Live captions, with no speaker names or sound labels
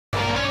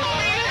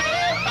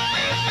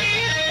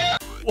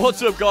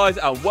What's up, guys,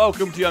 and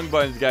welcome to Young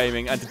Bones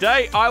Gaming, and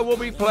today I will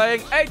be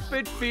playing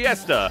 8-Bit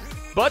Fiesta,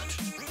 but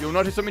you'll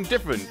notice something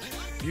different.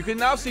 You can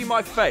now see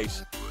my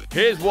face.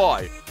 Here's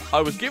why.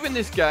 I was given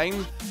this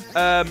game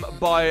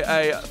by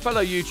a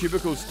fellow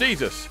YouTuber called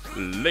Steezus,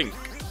 Link.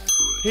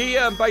 He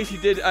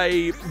basically did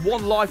a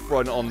one life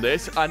run on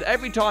this, and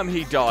every time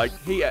he died,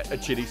 he ate a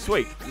chili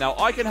sweet. Now,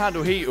 I can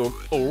handle heat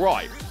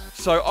alright,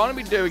 so I'm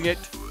going to be doing it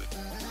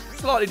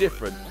slightly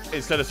different.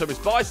 Instead of something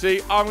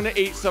spicy, I'm going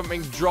to eat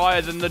something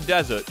drier than the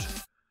desert.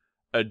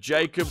 A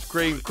Jacob's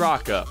cream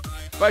cracker.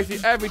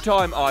 Basically, every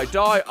time I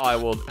die, I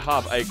will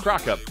have a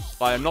cracker.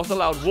 I am not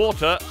allowed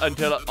water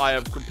until I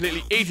have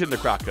completely eaten the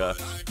cracker.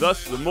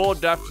 Thus, the more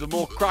deaths, the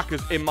more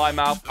crackers in my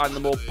mouth, and the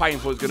more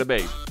painful it's going to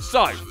be.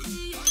 So,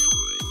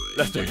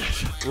 let's do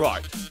this.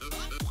 Right.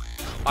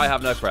 I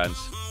have no friends.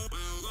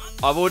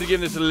 I've already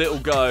given this a little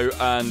go,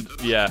 and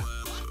yeah.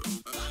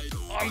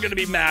 I'm going to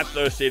be mad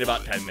thirsty in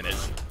about 10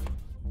 minutes.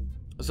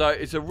 So,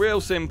 it's a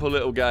real simple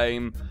little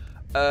game.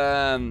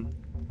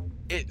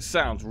 It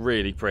sounds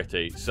really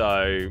pretty.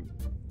 So,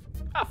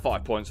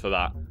 5 points for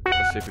that.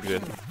 Let's see if we can do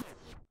it.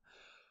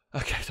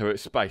 Okay, so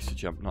it's space to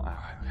jump, not arrow.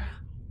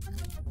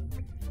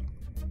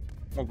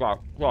 Okay,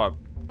 right.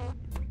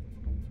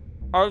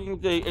 As you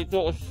can see, it's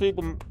sort of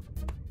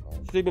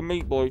Super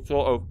Meat Boy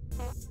sort of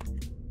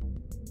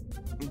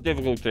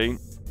difficulty.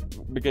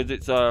 Because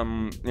it's,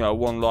 you know,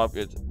 one life.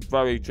 It's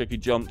very tricky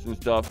jumps and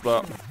stuff,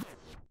 but...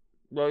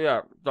 Well,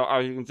 yeah, so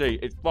as you can see,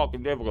 it's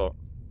fucking difficult.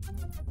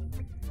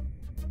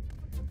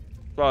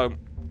 So,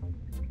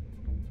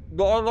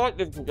 but I like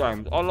difficult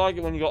games. I like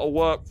it when you got to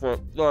work for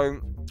it.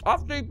 So, I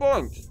have 3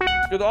 points.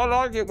 Because I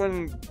like it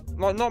when,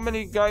 like, not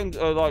many games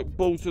are, like,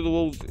 balls to the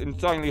walls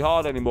insanely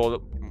hard anymore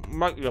that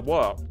make you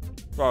work.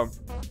 So,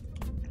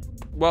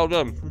 well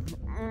done.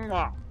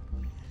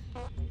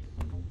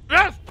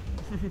 Yes!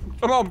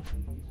 Come on!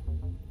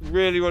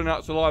 Really running out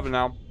of saliva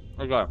now.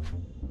 Okay.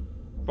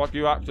 Fuck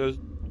you, actors.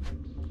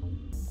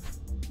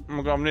 Oh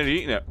my god, I'm nearly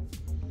eating it.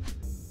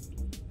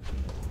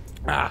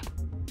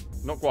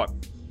 Not quite.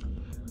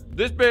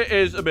 This bit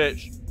is a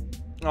bitch.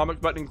 I'm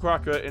expecting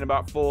cracker in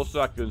about 4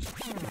 seconds.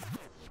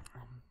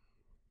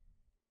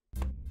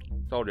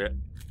 Told you.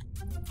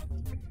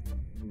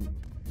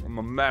 I'm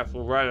a mess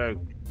already.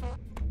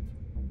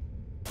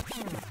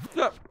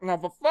 Now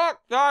for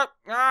fuck's sake.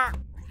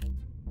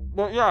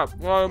 But yeah,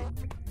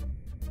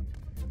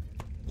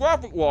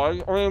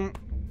 graphic-wise, I mean,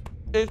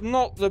 it's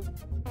not the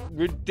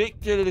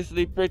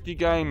ridiculously pretty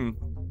game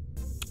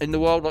in the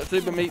world. Like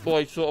Super Meat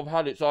Boy sort of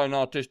had its own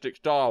artistic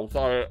style,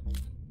 so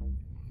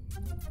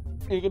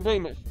you can pretty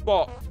much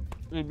spot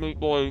Super Meat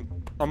Boy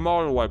a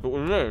mile away. But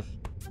with this,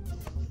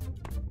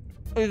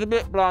 it's a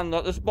bit bland.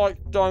 Like the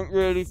spikes don't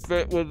really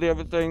fit with the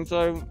other thing,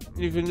 so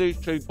you can lose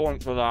 2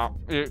 points for that.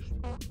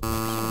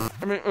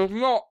 I mean, it's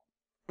not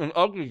an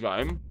ugly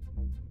game,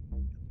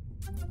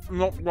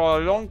 not by a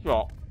long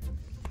shot,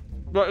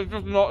 but it's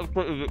just not as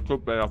pretty as it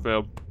could be, I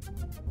feel.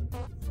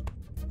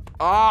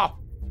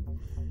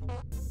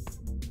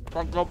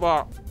 Can't go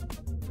back.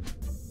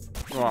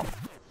 Right.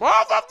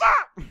 What the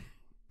fuck?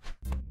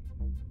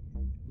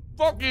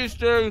 Fuck you,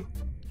 Stu.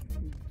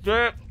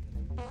 Dick.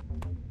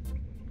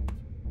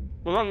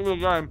 Well, that's a good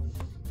game.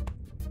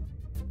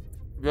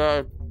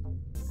 Yeah.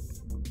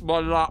 My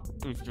lap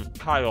is just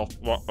chaos.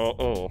 Like,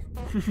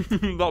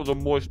 that was a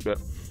moist bit.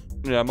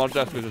 Yeah, my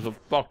desk is just a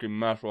fucking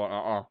mess right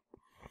now.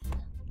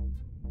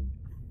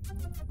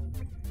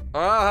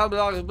 I have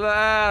like a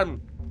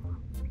plan.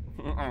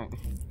 I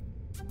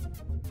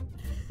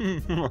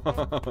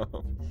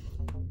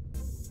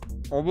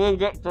will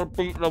get to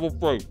beat level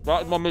 3.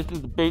 That is my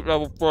mission, to beat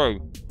level 3.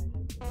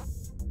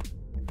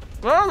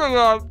 There we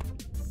go.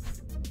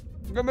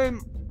 I mean,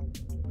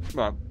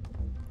 right.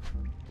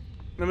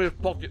 Let me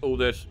just pocket all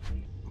this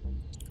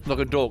like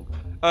a dog.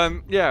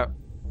 Yeah.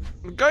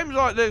 Games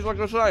like this, like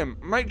I say,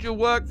 make you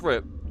work for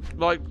it.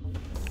 Like,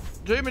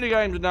 too many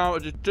games now are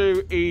just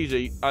too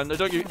easy and they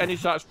don't give you any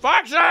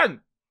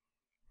satisfaction.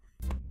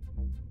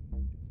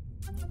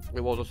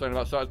 What was I saying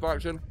about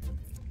satisfaction?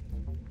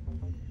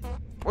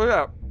 Well,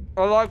 yeah,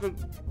 I like a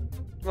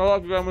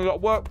game we got to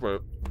work for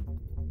it.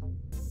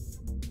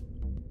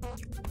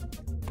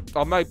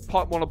 I may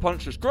want to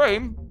punch the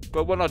screen,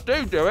 but when I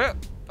do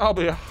it, I'll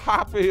be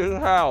happy as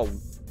hell.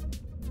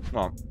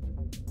 Right.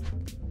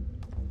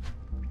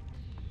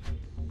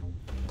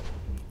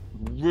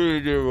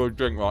 Really do a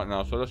drink right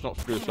now, so let's not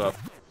screw this up.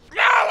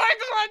 No, I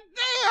can't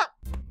do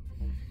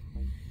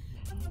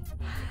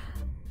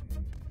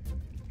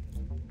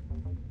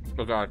it!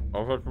 Okay,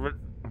 I've heard from it.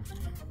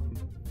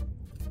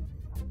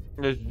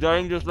 There's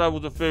dangerous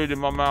levels of food in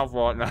my mouth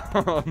right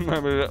now.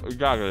 Maybe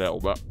gag a little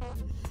bit.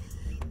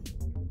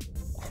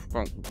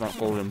 Don't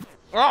fall in.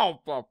 Oh,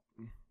 fuck.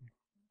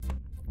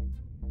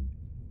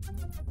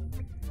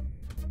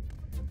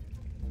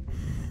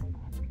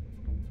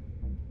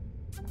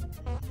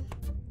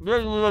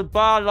 This was a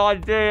bad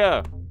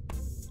idea.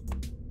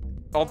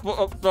 I'll put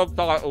up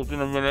subtitles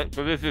in a minute,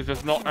 but this is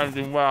just not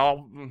ending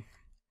well.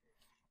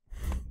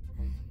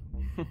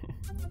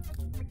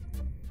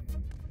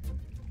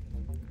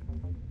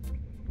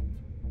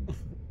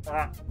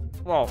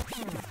 Well.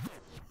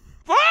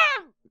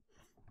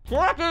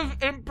 Crackers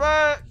in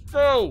pair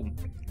still.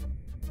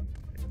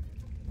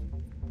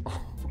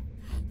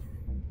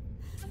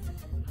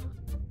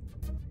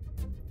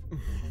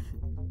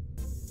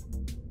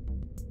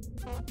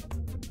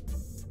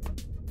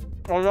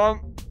 Hold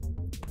on.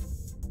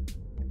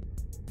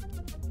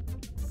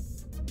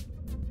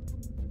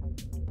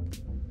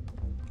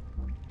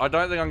 I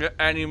don't think I can get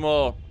any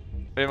more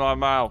in my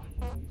mouth.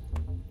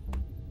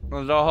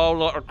 There's a whole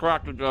lot of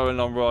cracker going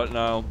on right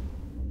now.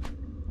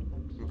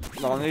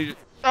 I need.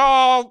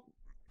 Oh!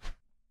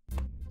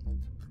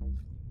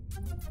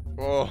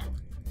 Oh.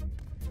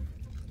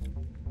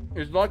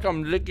 It's like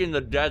I'm licking the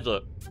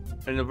desert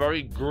in a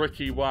very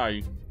gritty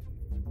way.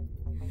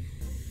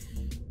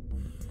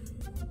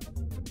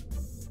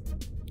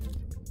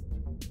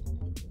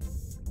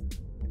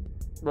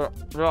 But,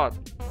 right.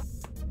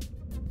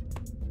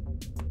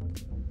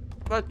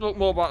 Let's talk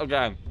more about the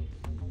game.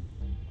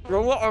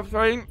 From what I've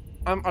seen,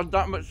 I haven't had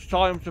that much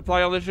time to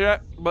play on this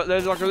yet, but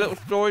there's like a little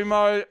story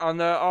mode, and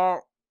there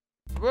are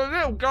a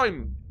little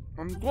game,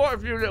 and quite a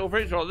few little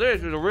things like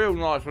this is a real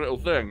nice little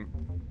thing.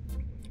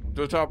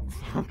 Just have,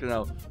 fucking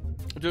hell,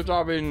 just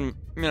having,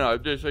 you know,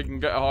 just so you can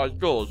get a high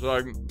score.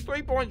 So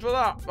 3 points for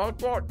that.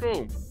 That's quite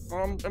cool.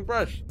 I'm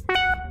impressed.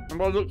 And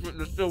by the looks of it,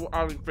 they're still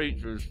adding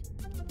features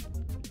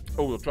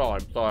all the time.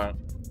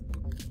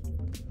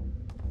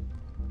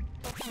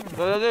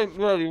 So they're doing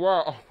really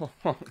well.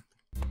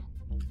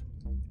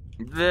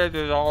 This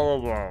is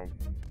horrible.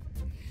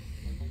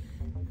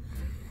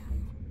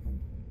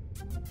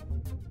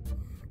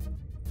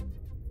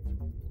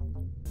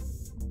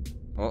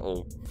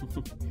 Uh-oh.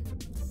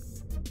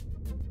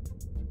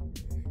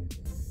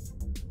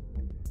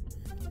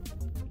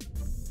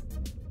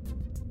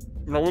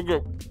 No, we're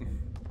good.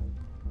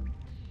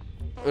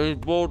 It's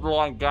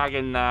borderline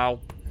gagging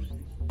now.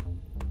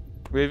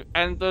 We've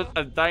entered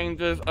a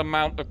dangerous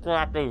amount of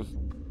crackers.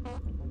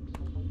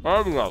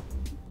 There we go.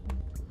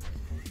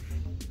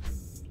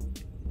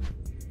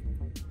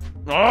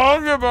 Oh,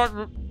 you're back.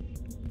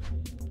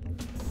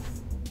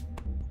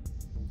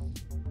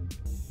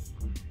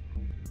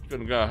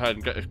 Gonna go ahead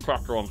and get this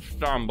cracker on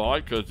standby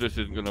because this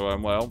isn't gonna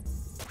end well.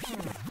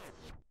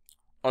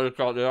 I just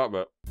can't do that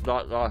bit.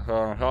 That's heart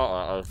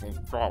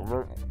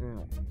attack.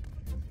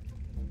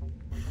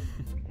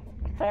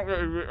 Can't get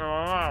it in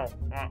my mouth.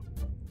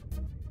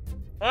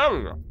 There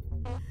we go.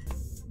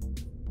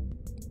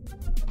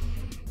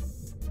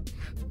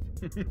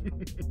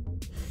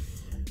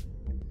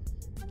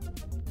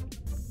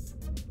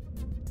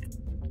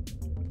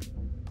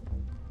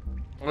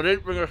 I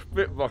didn't bring a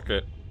spit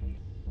bucket.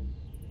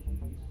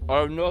 I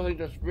have nothing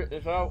to spit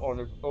this out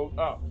on. Hold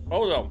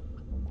on.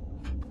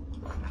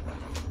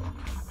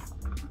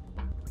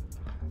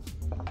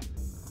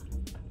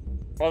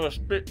 I have a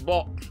spit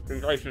box in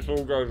case this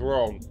all goes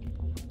wrong.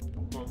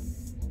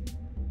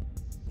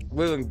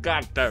 We're in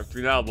gag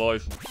territory now,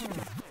 boys.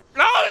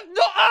 No, it's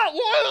not that!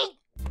 What?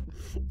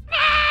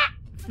 Ah!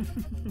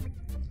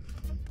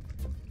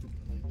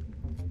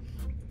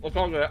 I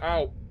can't get it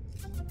out.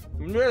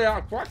 I'm nearly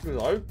out of crackers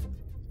though.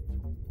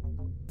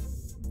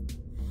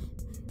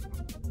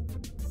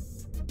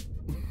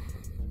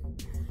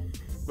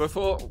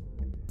 Before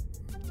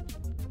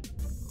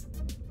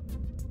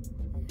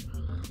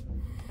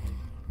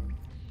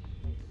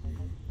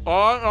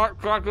I don't like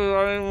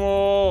crackers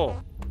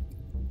anymore.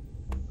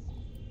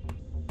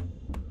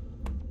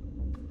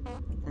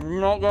 I'm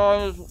not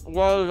going as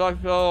well as I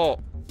thought.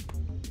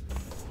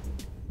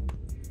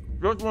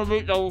 Just want to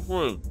beat level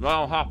 3.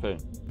 Now I'm happy.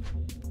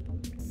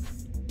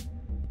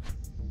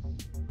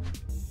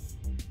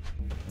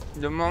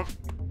 The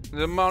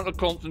amount of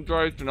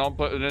concentration I'm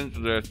putting into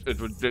this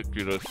is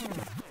ridiculous.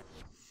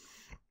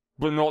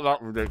 But not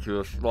that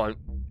ridiculous, like.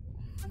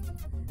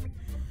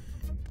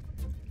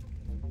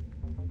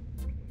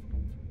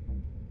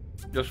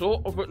 The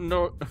sort of putting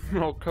no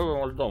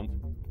cover on my dump.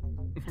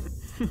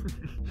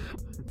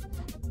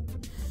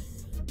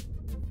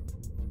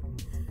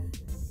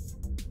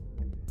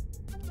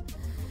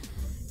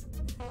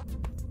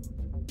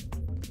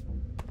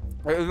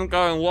 It isn't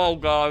going well,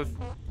 guys.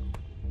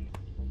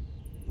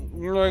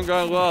 It ain't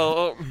going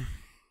well.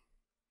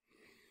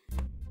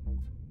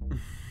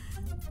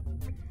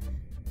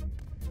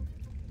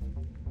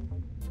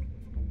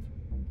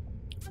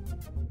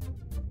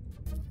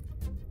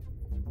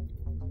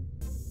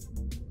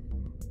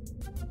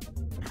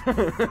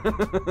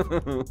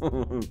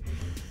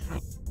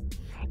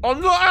 I'm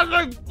not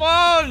having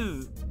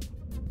fun!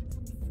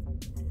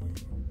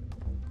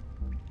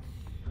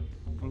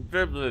 I'm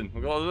dribbling. I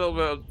got a little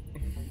bit of...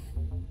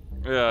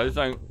 Yeah, this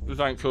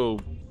ain't cool.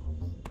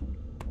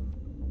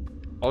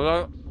 I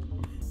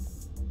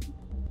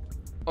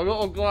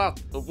got a glass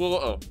of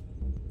water.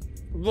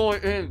 Roll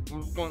it in.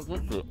 I'm just going to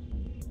touch it.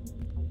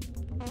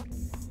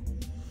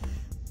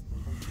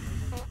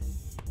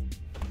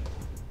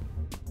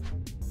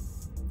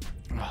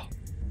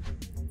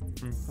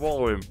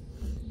 Swallow him.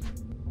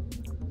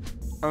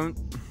 I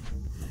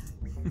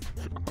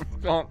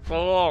can't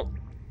stop.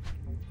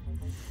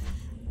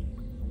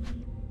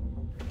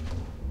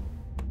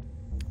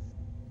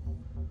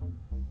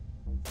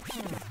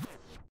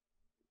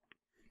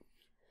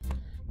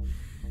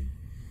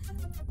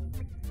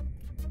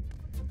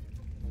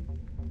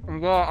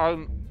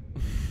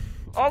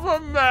 Other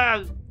than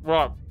that,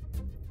 right.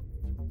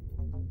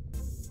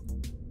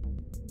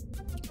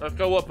 Let's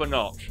go up a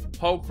notch.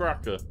 Whole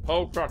cracker.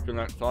 Whole cracker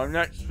next time.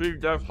 Next few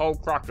deaths, whole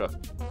cracker.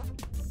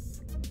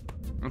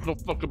 Let's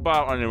not fuck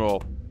about anymore.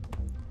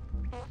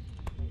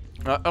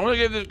 I'm gonna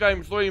give this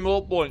game 3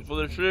 more points for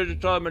the sheer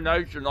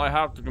determination I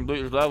have to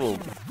complete this level.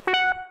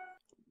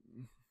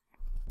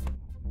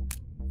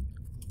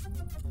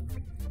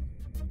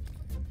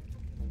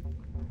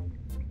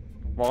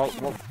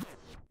 Well.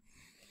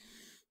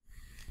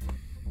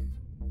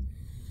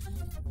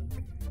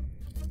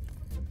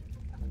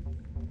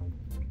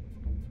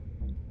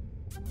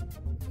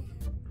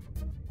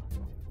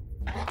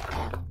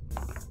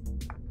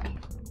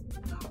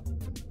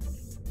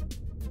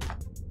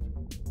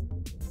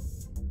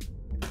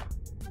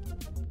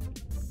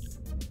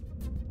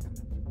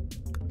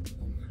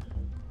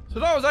 So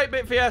that was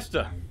 8-Bit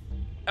Fiesta.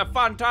 A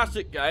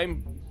fantastic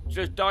game,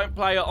 just don't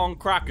play it on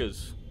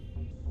crackers.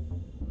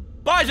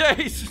 Bye,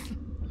 Jace!